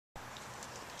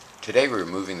Today we're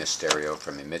removing the stereo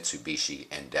from a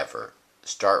Mitsubishi Endeavor.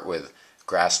 Start with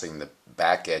grasping the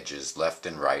back edges left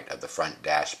and right of the front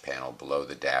dash panel below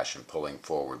the dash and pulling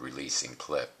forward, releasing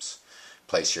clips.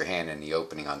 Place your hand in the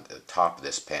opening on the top of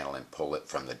this panel and pull it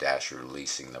from the dash,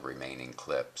 releasing the remaining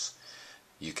clips.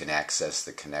 You can access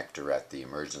the connector at the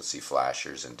emergency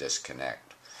flashers and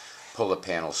disconnect. Pull the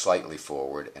panel slightly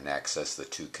forward and access the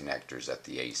two connectors at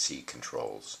the AC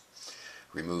controls.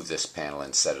 Remove this panel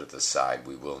and set it to the side.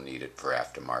 We will need it for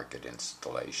aftermarket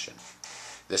installation.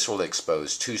 This will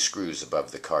expose two screws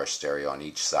above the car stereo on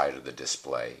each side of the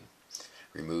display.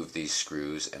 Remove these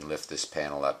screws and lift this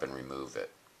panel up and remove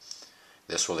it.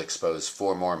 This will expose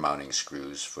four more mounting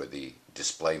screws for the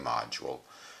display module,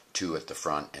 two at the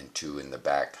front and two in the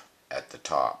back at the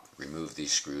top. Remove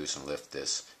these screws and lift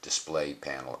this display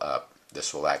panel up.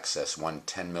 This will access one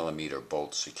 10mm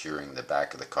bolt securing the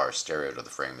back of the car stereo to the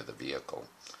frame of the vehicle.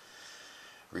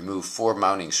 Remove four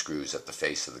mounting screws at the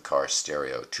face of the car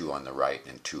stereo, two on the right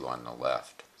and two on the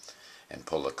left, and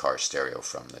pull the car stereo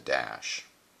from the dash.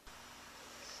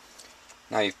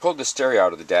 Now you've pulled the stereo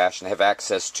out of the dash and have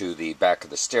access to the back of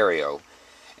the stereo,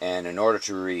 and in order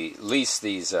to release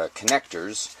these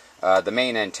connectors, the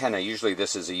main antenna, usually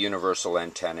this is a universal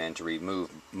antenna, and to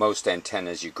remove most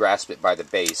antennas you grasp it by the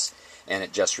base and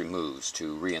it just removes.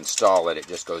 To reinstall it, it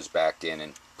just goes back in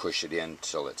and push it in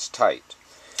till it's tight.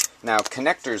 Now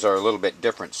connectors are a little bit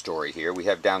different story here. We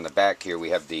have down the back here, we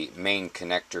have the main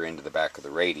connector into the back of the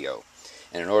radio.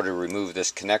 And in order to remove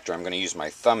this connector, I'm going to use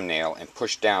my thumbnail and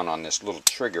push down on this little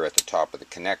trigger at the top of the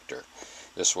connector.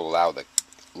 This will allow the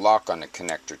lock on the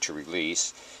connector to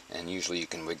release, and usually you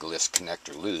can wiggle this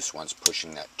connector loose once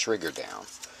pushing that trigger down.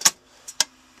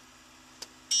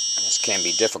 This can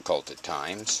be difficult at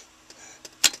times.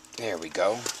 There we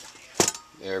go.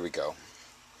 There we go.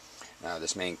 Now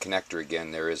this main connector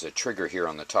again, there is a trigger here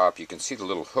on the top. You can see the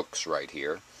little hooks right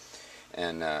here.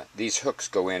 And these hooks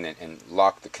go in and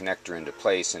lock the connector into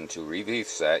place, and to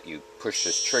release that you push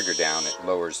this trigger down, it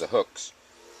lowers the hooks.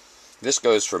 This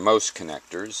goes for most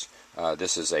connectors.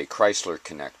 This is a Chrysler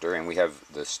connector, and we have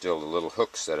still the little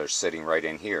hooks that are sitting right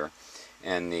in here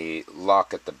and the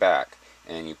lock at the back,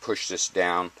 and you push this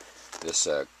down, this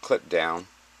clip down,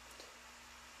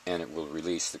 and it will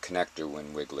release the connector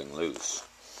when wiggling loose.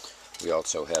 We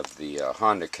also have the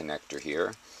Honda connector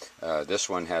here. This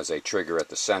one has a trigger at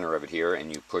the center of it here,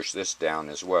 and you push this down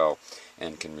as well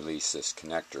and can release this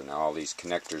connector. Now all these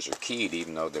connectors are keyed,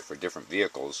 even though they're for different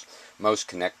vehicles. Most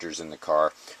connectors in the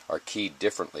car are keyed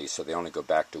differently, so they only go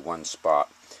back to one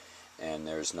spot, and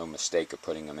there's no mistake of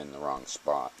putting them in the wrong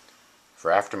spot. For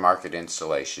aftermarket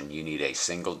installation, you need a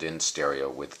single DIN stereo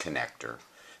with connector,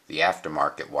 the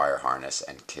aftermarket wire harness,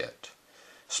 and kit.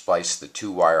 Splice the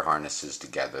two wire harnesses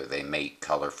together. They mate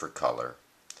color for color.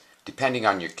 Depending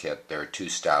on your kit, there are two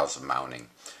styles of mounting.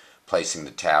 Placing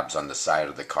the tabs on the side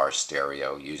of the car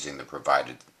stereo using the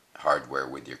provided hardware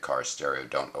with your car stereo.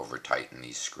 Don't over tighten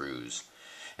these screws.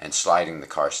 And sliding the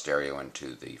car stereo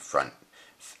into the front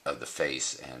of the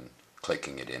face and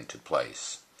clicking it into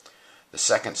place. The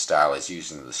second style is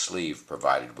using the sleeve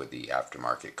provided with the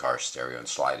aftermarket car stereo and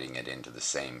sliding it into the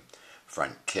same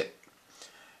front kit.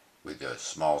 With a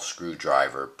small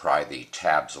screwdriver, pry the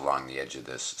tabs along the edge of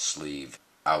this sleeve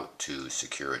out to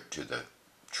secure it to the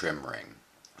trim ring.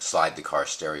 Slide the car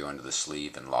stereo into the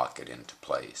sleeve and lock it into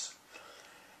place.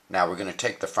 Now we're going to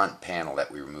take the front panel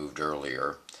that we removed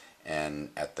earlier, and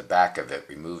at the back of it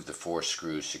remove the four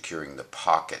screws securing the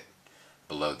pocket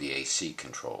below the AC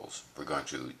controls. We're going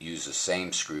to use the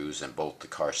same screws and bolt the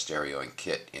car stereo and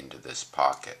kit into this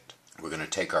pocket. We're going to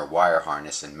take our wire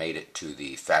harness and mate it to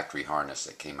the factory harness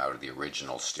that came out of the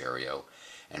original stereo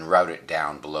and route it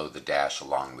down below the dash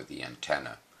along with the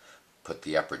antenna. Put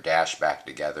the upper dash back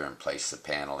together and place the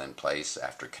panel in place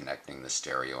after connecting the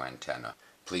stereo antenna.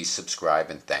 Please subscribe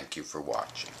and thank you for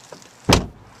watching.